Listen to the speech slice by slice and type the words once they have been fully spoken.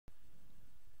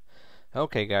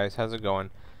Okay guys, how's it going?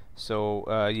 So,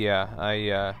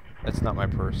 yeah, that's not my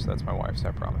purse, that's my wife's,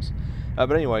 I promise.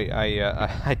 But anyway,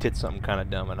 I did something kind of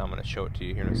dumb, and I'm going to show it to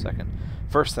you here in a second.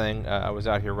 First thing, I was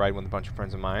out here riding with a bunch of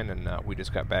friends of mine, and we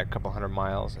just got back a couple hundred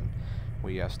miles, and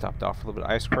we stopped off for a little bit of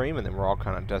ice cream, and then we're all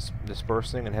kind of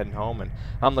dispersing and heading home, and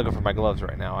I'm looking for my gloves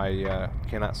right now. I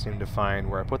cannot seem to find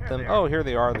where I put them. Oh, here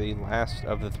they are, the last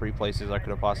of the 3 places I could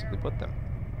have possibly put them.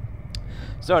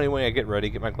 So anyway, I get ready,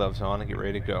 get my gloves on, and get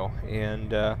ready to go.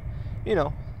 And, you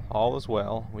know, all is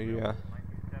well. We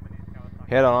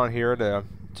head on here to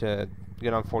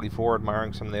get on 44,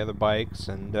 admiring some of the other bikes,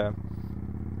 and,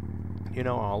 you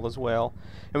know, all is well.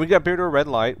 And we got beer to a red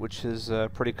light, which is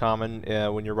pretty common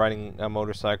when you're riding a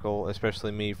motorcycle,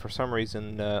 especially me. For some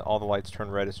reason, all the lights turn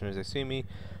red as soon as they see me.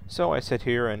 So I sit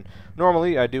here, and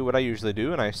normally I do what I usually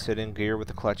do, and I sit in gear with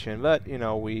the clutch in. But, you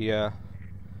know, we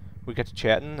got to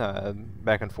chatting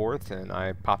back and forth, and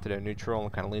I popped it in neutral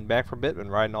and kind of leaned back for a bit. Been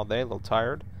riding all day, a little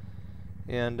tired,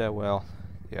 and well,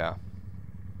 yeah.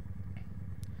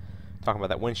 Talking about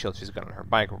that windshield she's got on her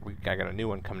bike. I got a new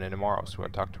one coming in tomorrow, so I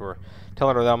talked to her,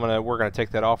 telling her that we're gonna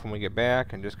take that off when we get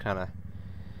back, and just kind of,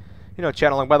 you know,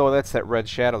 chat along. By the way, that's that red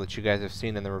shadow that you guys have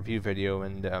seen in the review video,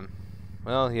 and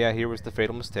well, yeah, here was the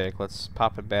fatal mistake. Let's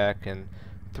pop it back in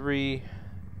 3,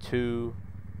 2,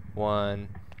 1,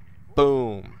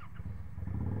 boom.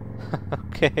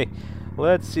 Okay,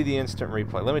 let's see the instant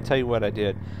replay. Let me tell you what I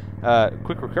did.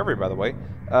 Quick recovery, by the way.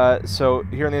 So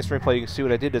here in the instant replay, you can see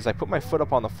what I did is I put my foot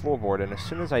up on the floorboard, and as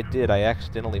soon as I did, I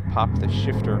accidentally popped the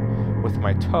shifter with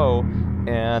my toe,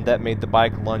 and that made the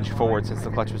bike lunge forward since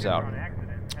the clutch was out.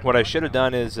 What I should have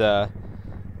done is, yeah,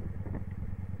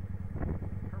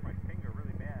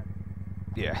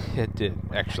 it did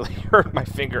actually hurt my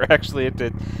finger. Actually, it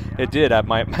did. It did.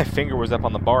 My finger was up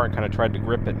on the bar and kind of tried to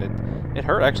grip it, and it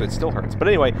hurt. Actually, it still hurts. But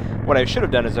anyway, what I should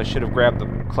have done is I should have grabbed the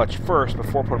clutch first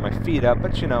before putting my feet up.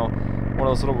 But you know, one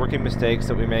of those little rookie mistakes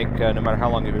that we make no matter how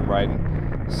long you've been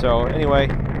riding. So anyway,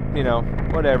 you know,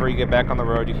 whatever. You get back on the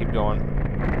road, you keep going.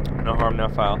 No harm, no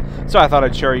foul. So I thought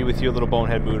I'd share with you a little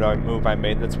bonehead move I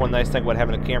made. That's one nice thing about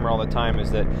having a camera all the time,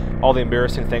 is that all the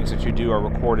embarrassing things that you do are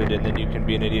recorded, and then you can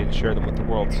be an idiot and share them with the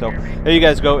world. So there you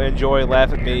guys go. Enjoy,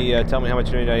 laugh at me, tell me how much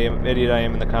of an idiot I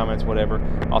am in the comments, whatever.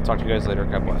 I'll talk to you guys later.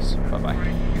 God bless.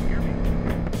 Bye-bye.